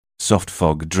Soft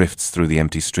fog drifts through the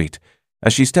empty street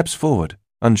as she steps forward,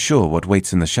 unsure what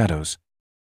waits in the shadows.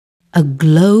 A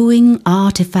glowing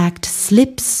artifact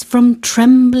slips from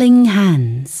trembling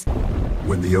hands.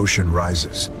 When the ocean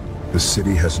rises, the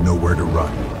city has nowhere to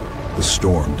run. The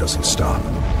storm doesn't stop,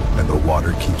 and the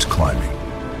water keeps climbing.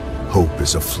 Hope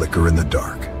is a flicker in the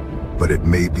dark, but it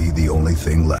may be the only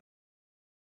thing left.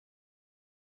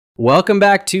 Welcome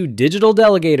back to Digital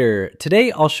Delegator.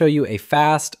 Today I'll show you a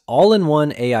fast,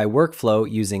 all-in-one AI workflow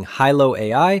using Hailuo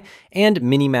AI and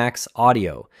MiniMax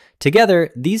audio.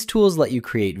 Together, these tools let you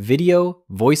create video,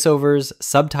 voiceovers,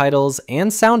 subtitles,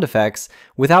 and sound effects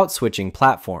without switching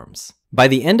platforms. By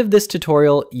the end of this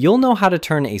tutorial, you'll know how to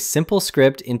turn a simple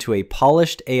script into a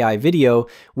polished AI video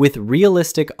with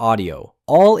realistic audio,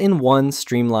 all in one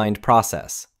streamlined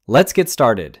process. Let's get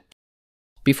started.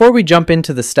 Before we jump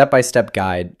into the step-by-step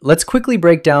guide, let's quickly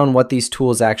break down what these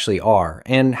tools actually are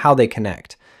and how they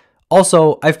connect.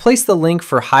 Also, I've placed the link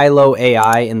for Hailuo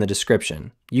AI in the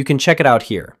description. You can check it out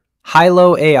here.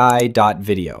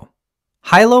 hailuoai.video.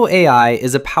 Hailuo AI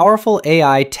is a powerful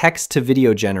AI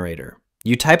text-to-video generator.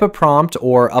 You type a prompt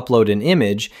or upload an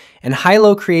image, and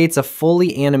Hailuo creates a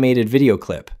fully animated video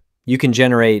clip. You can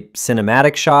generate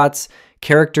cinematic shots,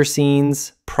 character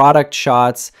scenes, product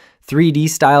shots, 3D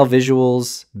style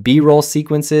visuals, B-roll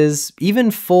sequences, even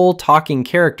full talking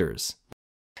characters.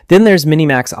 Then there's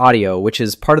MiniMax Audio, which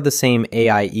is part of the same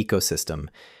AI ecosystem.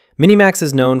 MiniMax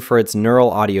is known for its neural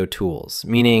audio tools,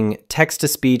 meaning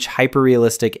text-to-speech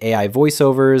hyper-realistic AI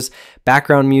voiceovers,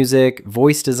 background music,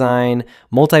 voice design,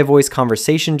 multi-voice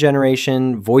conversation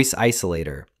generation, voice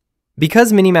isolator.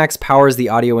 Because MiniMax powers the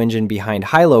audio engine behind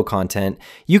Hailuo content,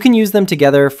 you can use them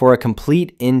together for a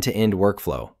complete end-to-end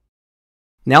workflow.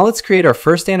 Now let's create our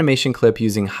first animation clip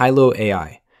using Hailuo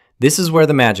AI. This is where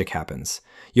the magic happens.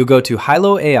 You'll go to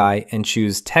Hailuo AI and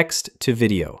choose Text to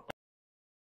Video.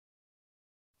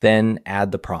 Then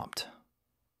add the prompt.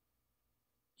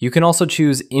 You can also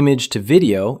choose Image to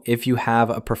Video if you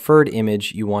have a preferred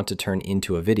image you want to turn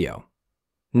into a video.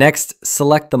 Next,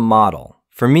 select the model.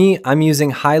 For me, I'm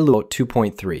using Hailuo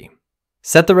 2.3.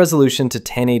 Set the resolution to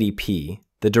 1080p,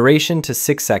 the duration to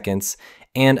 6 seconds,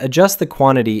 and adjust the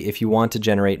quantity if you want to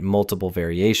generate multiple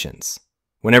variations.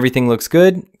 When everything looks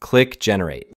good, click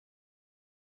Generate.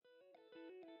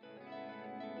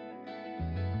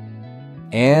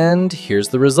 And here's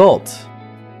the result.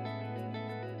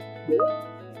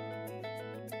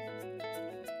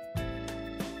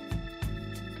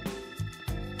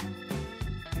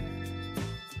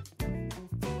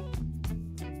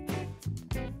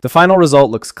 The final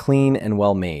result looks clean and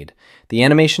well made. The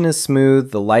animation is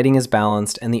smooth, the lighting is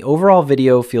balanced, and the overall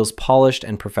video feels polished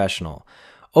and professional.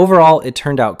 Overall, it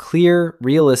turned out clear,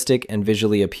 realistic, and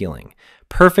visually appealing.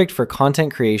 Perfect for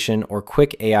content creation or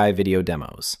quick AI video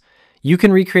demos. You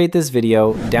can recreate this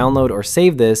video, download or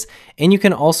save this, and you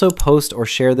can also post or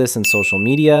share this in social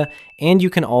media, and you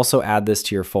can also add this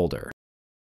to your folder.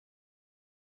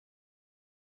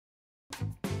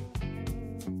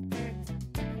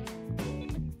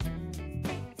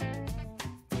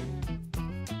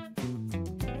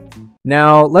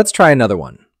 Now, let's try another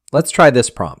one. Let's try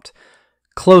this prompt.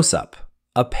 Close-up.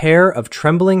 A pair of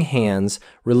trembling hands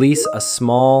release a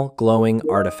small, glowing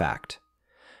artifact.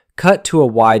 Cut to a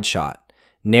wide shot.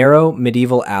 Narrow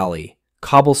medieval alley.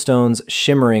 Cobblestones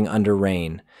shimmering under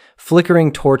rain.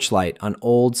 Flickering torchlight on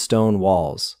old stone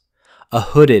walls. A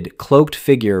hooded, cloaked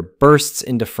figure bursts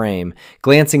into frame,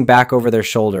 glancing back over their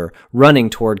shoulder,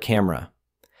 running toward camera.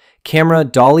 Camera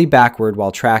dolly backward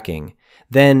while tracking.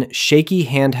 Then shaky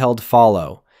handheld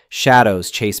follow. Shadows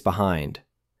chase behind.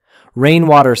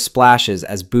 Rainwater splashes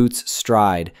as boots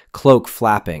stride, cloak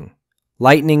flapping.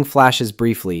 Lightning flashes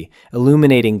briefly,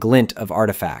 illuminating glint of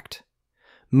artifact.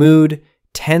 Mood,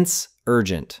 tense,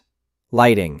 urgent.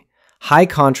 Lighting, high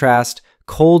contrast,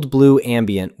 cold blue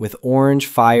ambient with orange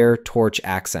fire torch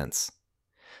accents.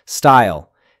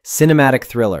 Style, cinematic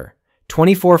thriller,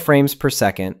 24 frames per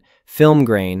second, film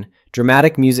grain,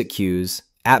 dramatic music cues,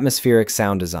 atmospheric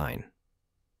sound design.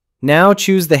 Now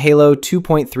choose the Hailuo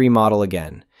 2.3 model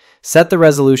again. Set the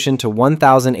resolution to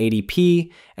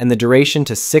 1080p and the duration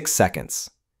to 6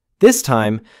 seconds. This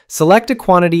time, select a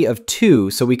quantity of 2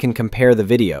 so we can compare the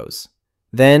videos.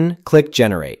 Then click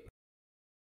Generate.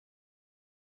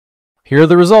 Here are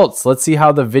the results. Let's see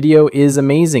how the video is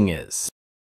amazing is.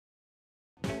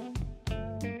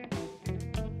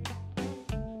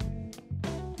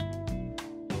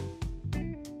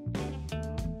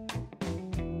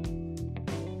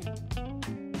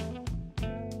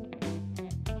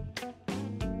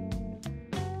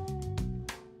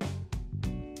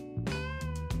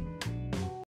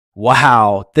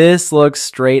 Wow, this looks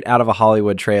straight out of a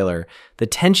Hollywood trailer. The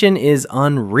tension is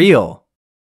unreal.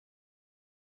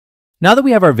 Now that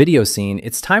we have our video scene,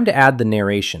 it's time to add the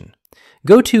narration.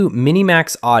 Go to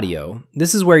MiniMax Audio.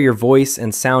 This is where your voice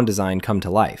and sound design come to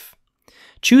life.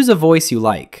 Choose a voice you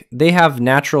like. They have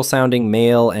natural sounding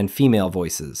male and female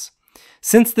voices.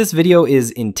 Since this video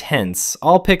is intense,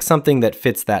 I'll pick something that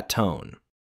fits that tone.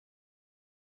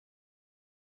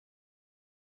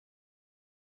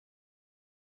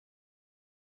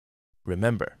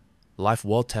 Remember, life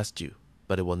will test you,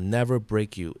 but it will never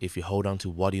break you if you hold on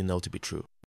to what you know to be true.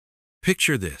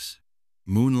 Picture this: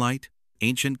 moonlight,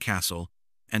 ancient castle,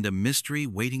 and a mystery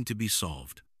waiting to be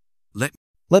solved.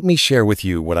 Let me share with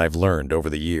you what I've learned over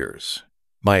the years.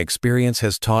 My experience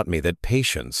has taught me that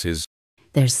patience is...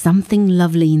 There's something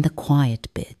lovely in the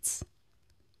quiet bits.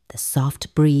 The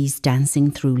soft breeze dancing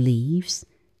through leaves,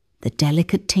 the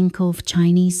delicate tinkle of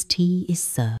Chinese tea is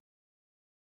served.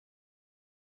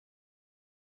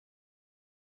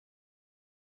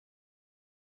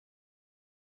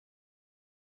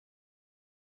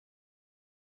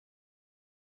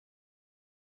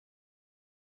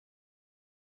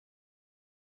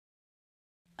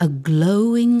 A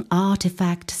glowing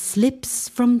artifact slips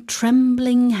from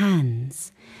trembling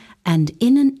hands, and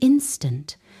in an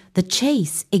instant, the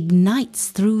chase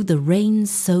ignites through the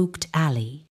rain-soaked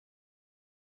alley.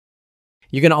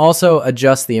 You can also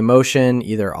adjust the emotion,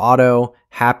 either auto,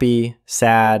 happy,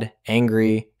 sad,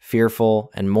 angry,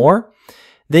 fearful, and more.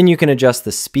 Then you can adjust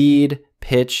the speed,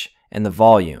 pitch, and the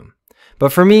volume.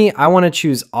 But for me, I want to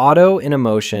choose auto in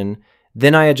emotion,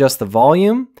 then I adjust the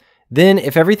volume. Then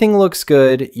if everything looks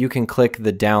good, you can click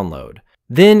the download.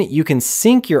 Then you can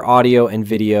sync your audio and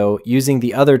video using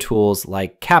the other tools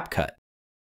like CapCut.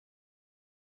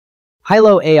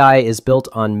 Hailuo AI is built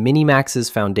on MiniMax's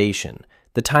foundation.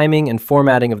 The timing and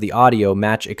formatting of the audio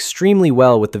match extremely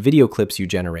well with the video clips you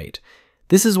generate.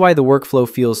 This is why the workflow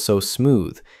feels so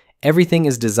smooth. Everything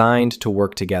is designed to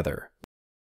work together.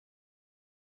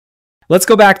 Let's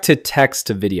go back to text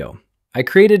to video. I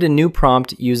created a new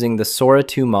prompt using the Sora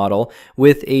 2 model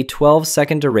with a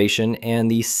 12-second duration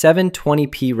and the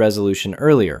 720p resolution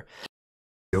earlier.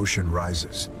 The ocean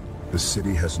rises. The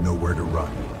city has nowhere to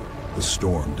run. The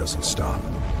storm doesn't stop.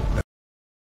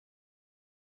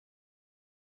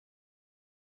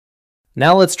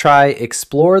 Now let's try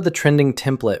Explore the Trending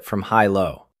Template from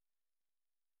Hailuo.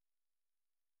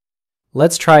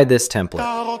 Let's try this template.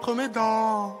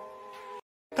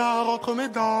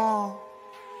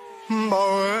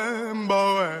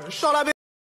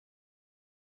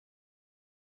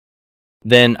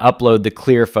 Then upload the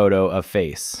clear photo of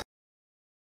face.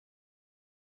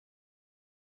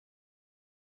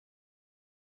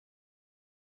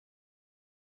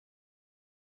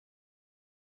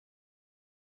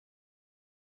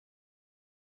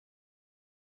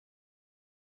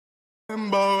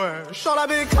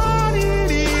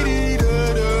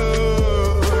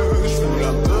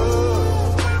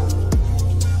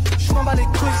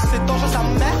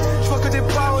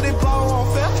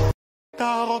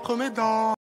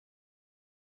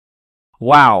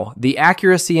 Wow, the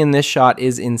accuracy in this shot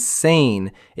is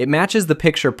insane. It matches the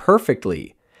picture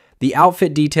perfectly. The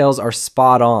outfit details are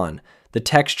spot on. The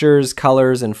textures,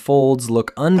 colors, and folds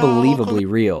look unbelievably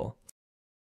real.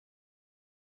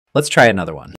 Let's try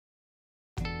another one.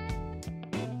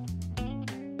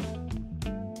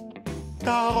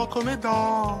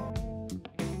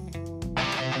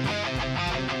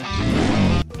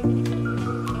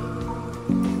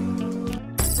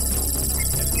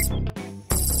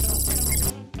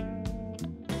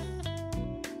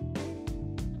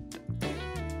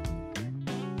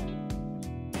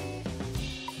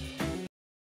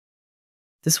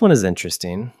 This one is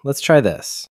interesting. Let's try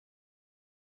this.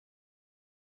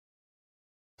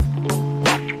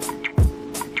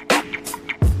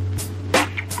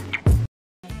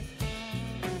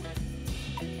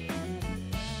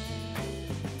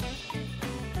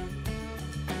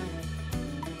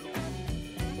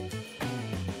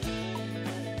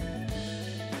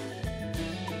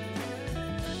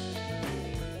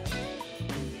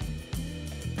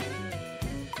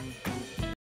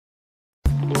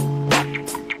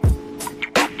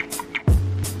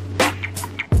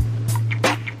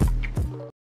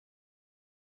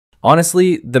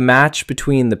 Honestly, the match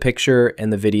between the picture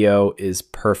and the video is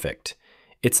perfect.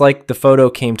 It's like the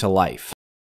photo came to life.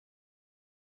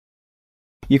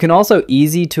 You can also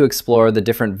easy to explore the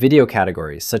different video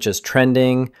categories such as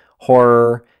trending,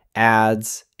 horror,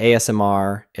 ads,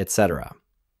 ASMR, etc.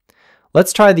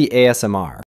 Let's try the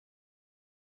ASMR.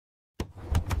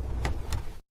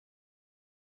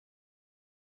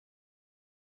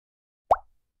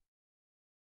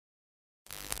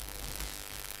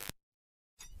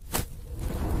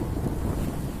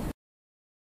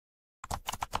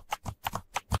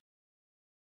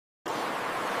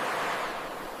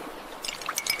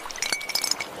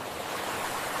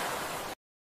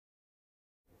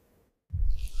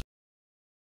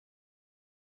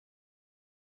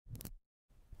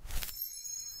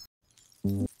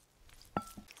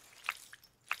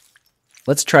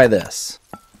 Let's try this.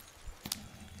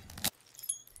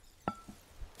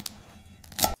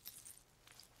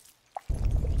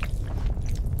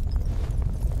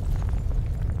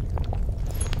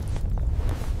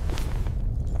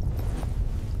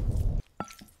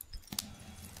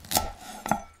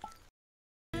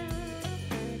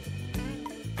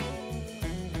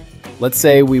 Let's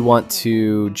say we want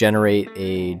to generate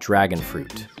a dragon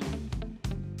fruit.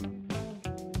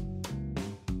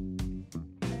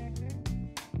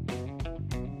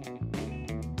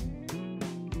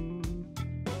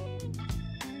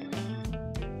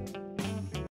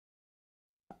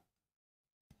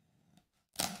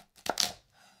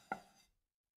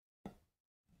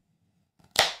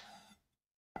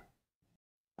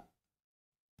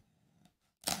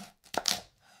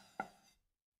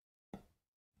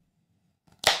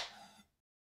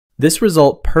 This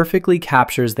result perfectly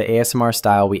captures the ASMR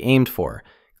style we aimed for: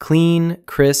 clean,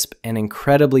 crisp, and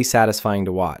incredibly satisfying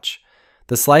to watch.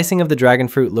 The slicing of the dragon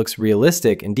fruit looks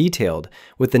realistic and detailed,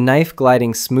 with the knife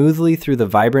gliding smoothly through the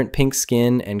vibrant pink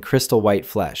skin and crystal white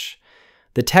flesh.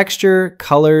 The texture,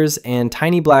 colors, and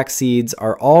tiny black seeds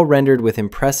are all rendered with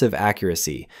impressive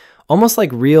accuracy, almost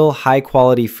like real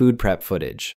high-quality food prep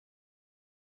footage.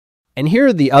 And here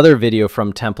are the other video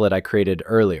from template I created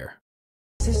earlier.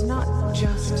 This is not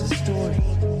just a story.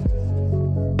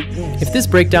 If this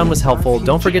breakdown was helpful,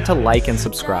 don't forget to like and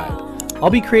subscribe. I'll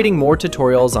be creating more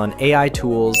tutorials on AI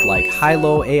tools like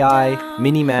Hailuo AI,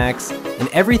 MiniMax, and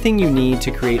everything you need to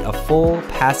create a full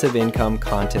passive income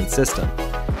content system.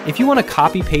 If you want a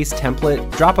copy-paste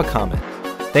template, drop a comment.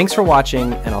 Thanks for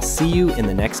watching, and I'll see you in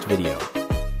the next video.